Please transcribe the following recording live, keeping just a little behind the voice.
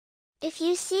If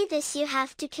you see this, you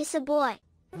have to kiss a boy.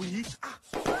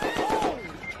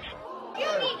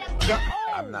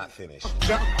 I'm not finished.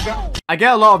 I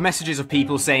get a lot of messages of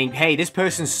people saying, hey, this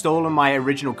person's stolen my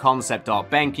original concept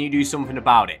art. Ben, can you do something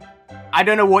about it? I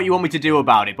don't know what you want me to do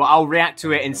about it, but I'll react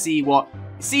to it and see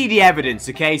the evidence,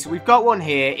 okay? So we've got one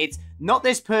here. It's not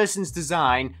this person's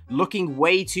design, looking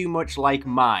way too much like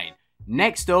mine.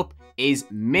 Next up is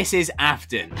Mrs.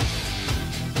 Afton.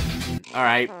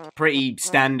 Alright, pretty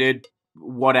standard,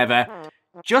 whatever.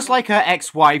 Just like her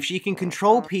ex-wife, she can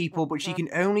control people, but she can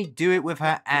only do it with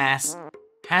her ass.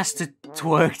 Has to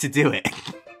twerk to do it.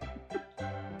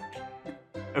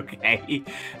 Okay.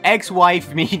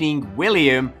 Ex-wife meaning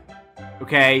William.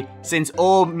 Okay, since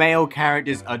all male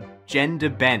characters are gender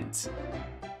bent.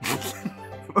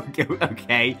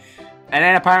 Okay. And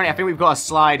then apparently, I think we've got a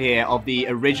slide here of the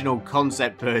original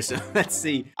concept person. Let's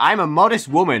see. I'm a modest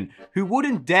woman who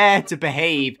wouldn't dare to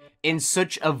behave in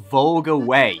such a vulgar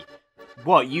way.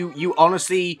 What, you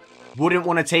honestly wouldn't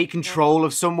want to take control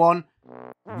of someone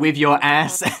with your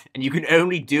ass, and you can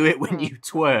only do it when you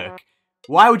twerk?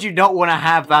 Why would you not want to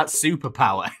have that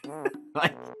superpower?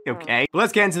 Like, okay. Well,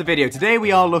 let's get into the video. Today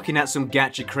we are looking at some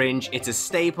gacha cringe. It's a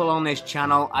staple on this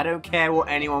channel. I don't care what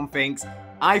anyone thinks.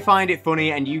 I find it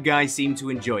funny and you guys seem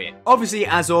to enjoy it. Obviously,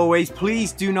 as always,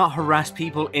 please do not harass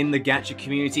people in the gacha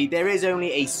community. There is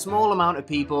only a small amount of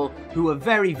people who are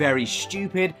very, very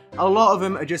stupid. A lot of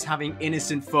them are just having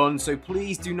innocent fun, so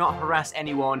please do not harass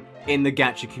anyone in the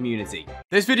gacha community.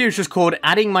 This video is just called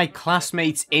Adding My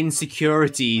Classmates'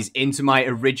 Insecurities into My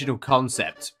Original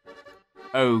Concept.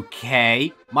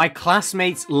 Okay. My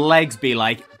classmates' legs be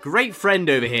like, great friend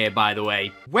over here, by the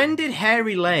way. When did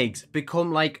hairy legs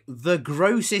become like the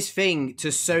grossest thing to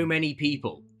so many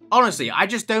people? Honestly, I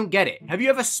just don't get it. Have you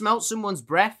ever smelt someone's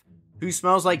breath who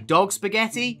smells like dog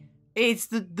spaghetti? It's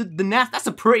that's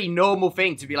a pretty normal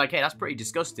thing to be like, hey, that's pretty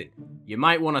disgusting. You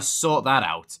might want to sort that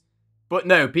out. But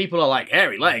no, people are like,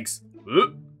 hairy legs.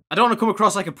 I don't want to come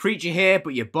across like a preacher here,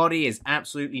 but your body is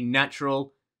absolutely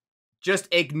natural. Just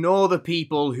ignore the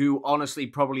people who honestly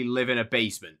probably live in a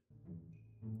basement.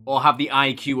 Or have the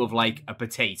IQ of, like, a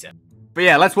potato. But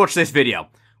yeah, let's watch this video.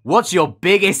 What's your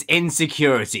biggest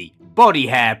insecurity? Body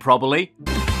hair, probably.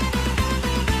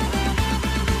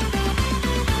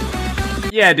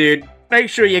 Yeah, dude. Make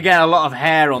sure you get a lot of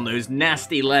hair on those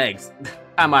nasty legs.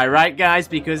 Am I right, guys?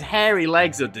 Because hairy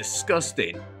legs are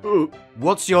disgusting. Ooh.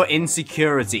 What's your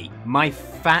insecurity? My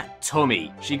fat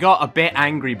tummy. She got a bit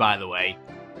angry, by the way.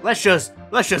 Let's just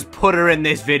put her in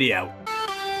this video.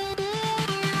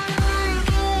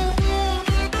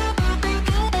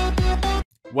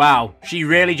 Wow, she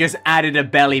really just added a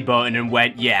belly button and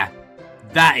went, yeah,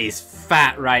 that is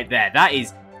fat right there. That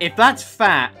is, if that's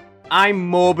fat, I'm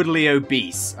morbidly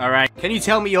obese, alright? Can you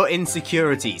tell me your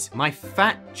insecurities? My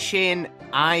fat chin,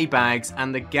 eye bags,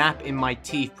 and the gap in my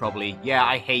teeth, probably. Yeah,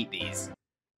 I hate these.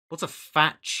 What's a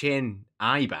fat chin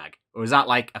eye bag? Or is that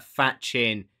like a fat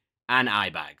chin and eye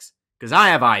bags? Because I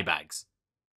have eye bags.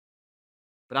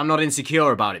 But I'm not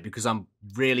insecure about it because I'm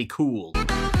really cool.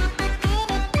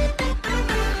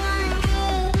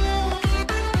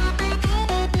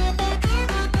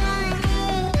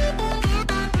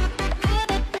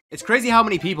 It's crazy how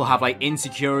many people have like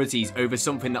insecurities over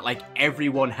something that like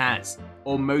everyone has.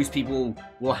 Or most people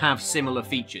will have similar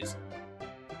features.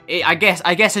 I guess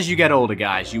as you get older,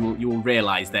 guys, you will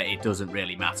realize that it doesn't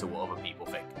really matter what other people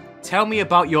think. Tell me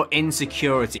about your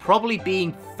insecurity. Probably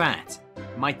being fat.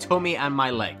 My tummy and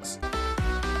my legs.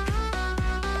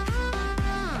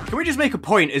 Can we just make a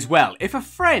point as well? If a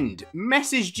friend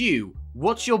messaged you,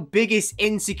 what's your biggest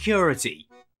insecurity?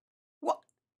 What?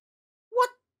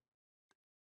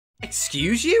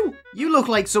 Excuse you? You look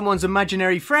like someone's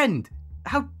imaginary friend.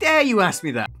 How dare you ask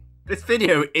me that? This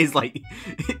video is like,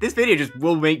 this video just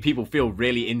will make people feel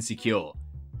really insecure.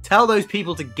 Tell those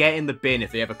people to get in the bin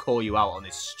if they ever call you out on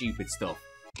this stupid stuff.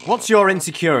 What's your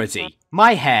insecurity?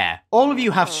 My hair. All of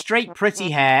you have straight,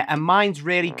 pretty hair, and mine's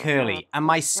really curly. And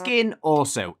my skin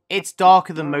also. It's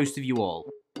darker than most of you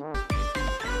all.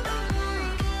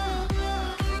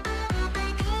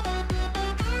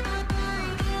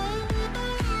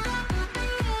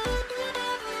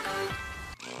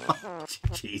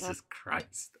 Jesus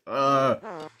Christ.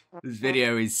 This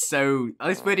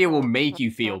video will make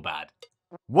you feel bad.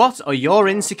 What are your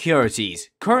insecurities?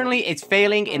 Currently, it's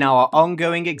failing in our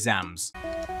ongoing exams.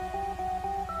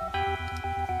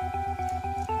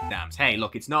 Hey,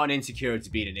 look, it's not an insecurity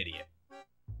being an idiot.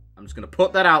 I'm just gonna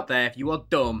put that out there. If you are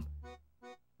dumb,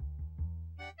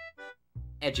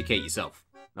 educate yourself.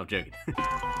 No, I'm joking.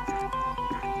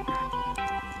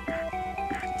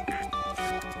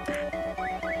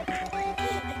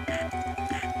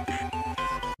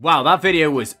 Wow, that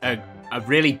video was a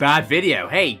really bad video.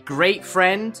 Hey, great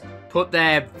friend put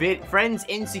their friend's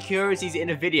insecurities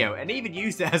in a video and even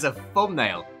used it as a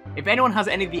thumbnail. If anyone has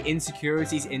any of the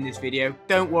insecurities in this video,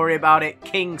 don't worry about it.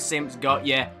 King Simp's got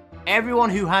ya.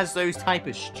 Everyone who has those type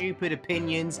of stupid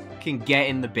opinions can get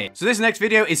in the bin. So this next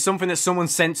video is something that someone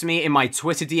sent to me in my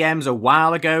Twitter DMs a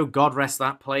while ago. God rest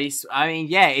that place. I mean,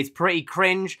 yeah, it's pretty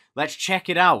cringe. Let's check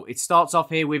it out. It starts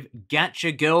off here with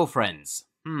Gacha girlfriends.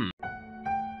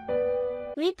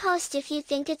 Repost if you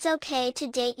think it's okay to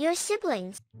date your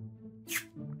siblings.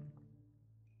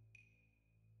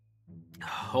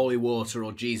 Holy water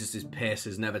or Jesus' piss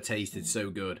has never tasted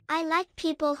so good. I like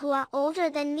people who are older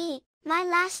than me. My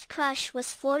last crush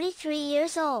was 43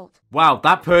 years old. Wow,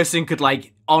 that person could,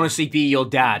 like, honestly be your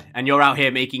dad. And you're out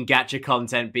here making gacha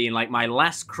content being like, my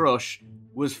last crush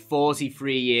was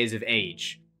 43 years of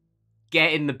age.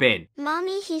 Get in the bin.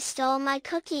 Mommy, he stole my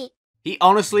cookie. He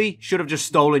honestly should have just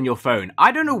stolen your phone.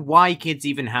 I don't know why kids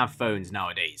even have phones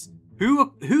nowadays.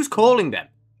 Who's calling them?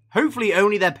 Hopefully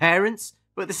only their parents.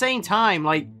 But at the same time,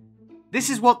 like,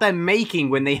 this is what they're making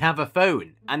when they have a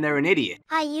phone, and they're an idiot.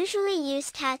 I usually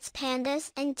use cats,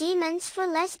 pandas, and demons for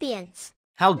lesbians.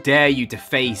 How dare you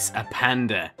deface a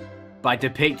panda by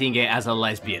depicting it as a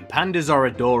lesbian? Pandas are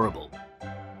adorable.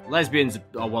 Lesbians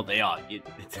are what they are.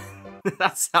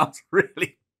 That sounds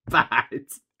really bad.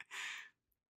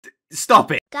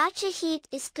 Stop it. Gacha heat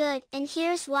is good, and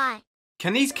here's why.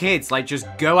 Can these kids, like, just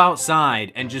go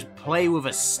outside and just play with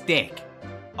a stick?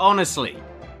 Honestly,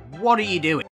 what are you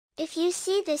doing? If you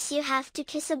see this, you have to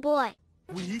kiss a boy.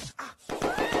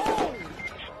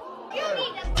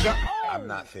 I'm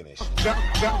not finished.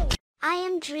 I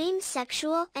am Dream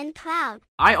sexual and proud.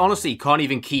 I honestly can't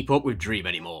even keep up with Dream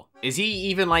anymore. Is he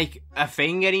even, like, a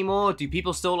thing anymore? Do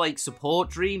people still, like,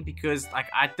 support Dream? Because, like,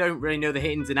 I don't really know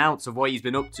the ins and outs of what he's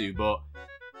been up to, but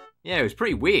yeah, it was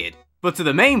pretty weird. But to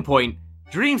the main point,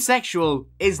 Dream sexual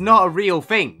is not a real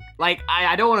thing. Like,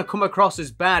 I don't want to come across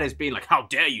as bad as being like, how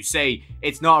dare you say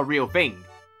it's not a real thing?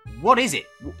 What is it?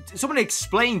 Someone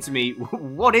explain to me,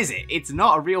 what is it? It's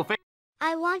not a real thing.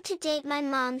 I want to date my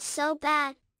mom so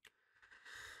bad.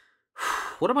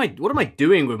 What am I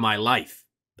doing with my life?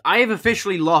 I have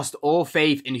officially lost all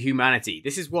faith in humanity.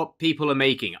 This is what people are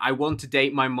making. I want to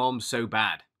date my mom so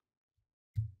bad.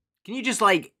 Can you just,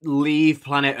 like, leave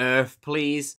planet Earth,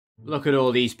 please? Look at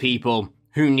all these people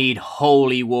who need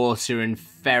holy water and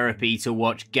therapy to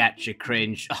watch Gacha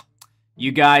Cringe. Ugh,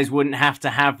 you guys wouldn't have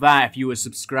to have that if you were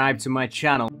subscribed to my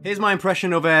channel. Here's my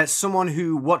impression of someone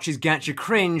who watches Gacha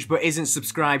Cringe but isn't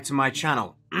subscribed to my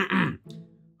channel.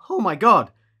 Oh my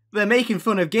god, they're making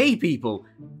fun of gay people,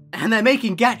 and they're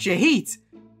making Gacha heat.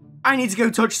 I need to go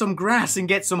touch some grass and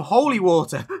get some holy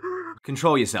water.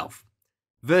 Control yourself.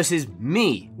 Versus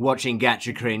me watching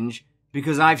Gacha Cringe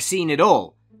because I've seen it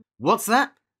all. What's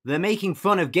that? They're making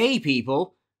fun of gay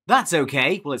people? That's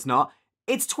okay. Well, it's not.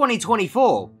 It's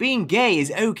 2024. Being gay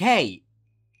is okay.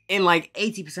 In like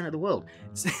 80% of the world.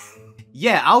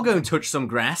 Yeah, I'll go and touch some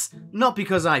grass. Not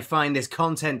because I find this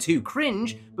content too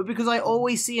cringe, but because I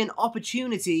always see an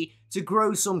opportunity to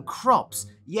grow some crops.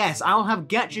 Yes, I'll have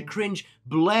Gacha Cringe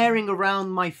blaring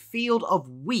around my field of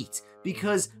wheat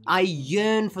because I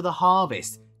yearn for the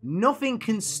harvest. Nothing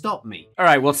can stop me.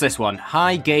 Alright, what's this one?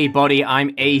 Hi, gay body, I'm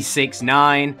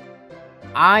A69.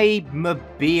 I'm a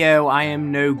bio, I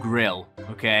am no grill.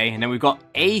 Okay, and then we've got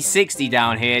A60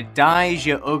 down here. Dies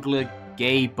your ugly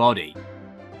gay body.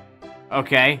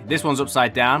 Okay, this one's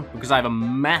upside down because I have a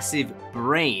massive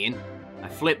brain. I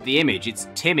flipped the image. It's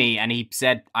Timmy, and he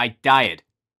said I died.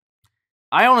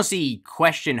 I honestly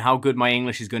question how good my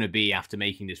English is going to be after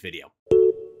making this video.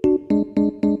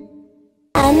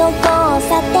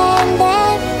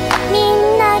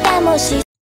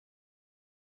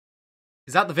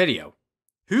 Is that the video?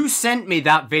 Who sent me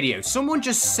that video? Someone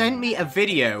just sent me a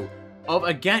video of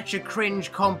a Gacha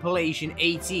Cringe compilation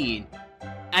 18,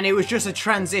 and it was just a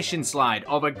transition slide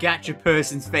of a Gacha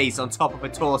person's face on top of a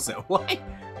torso.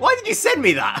 Why did you send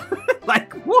me that?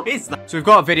 Like, what is that? So we've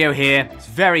got a video here. It's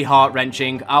very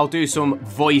heart-wrenching. I'll do some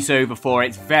voiceover for it.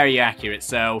 It's very accurate,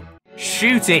 so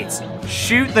shoot it.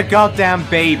 Shoot the goddamn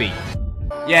baby.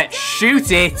 Yeah,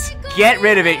 shoot it. Get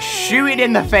rid of it. Shoot it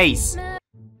in the face.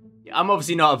 I'm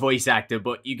obviously not a voice actor,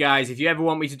 but you guys, if you ever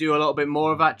want me to do a little bit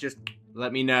more of that, just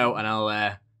let me know and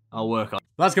I'll work on it.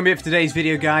 That's gonna be it for today's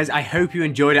video, guys. I hope you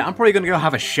enjoyed it. I'm probably gonna go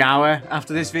have a shower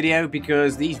after this video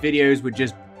because these videos were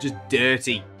just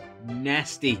dirty,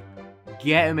 nasty.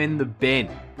 Get them in the bin.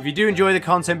 If you do enjoy the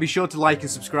content, be sure to like and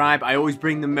subscribe. I always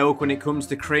bring the milk when it comes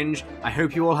to cringe. I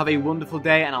hope you all have a wonderful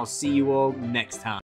day, and I'll see you all next time.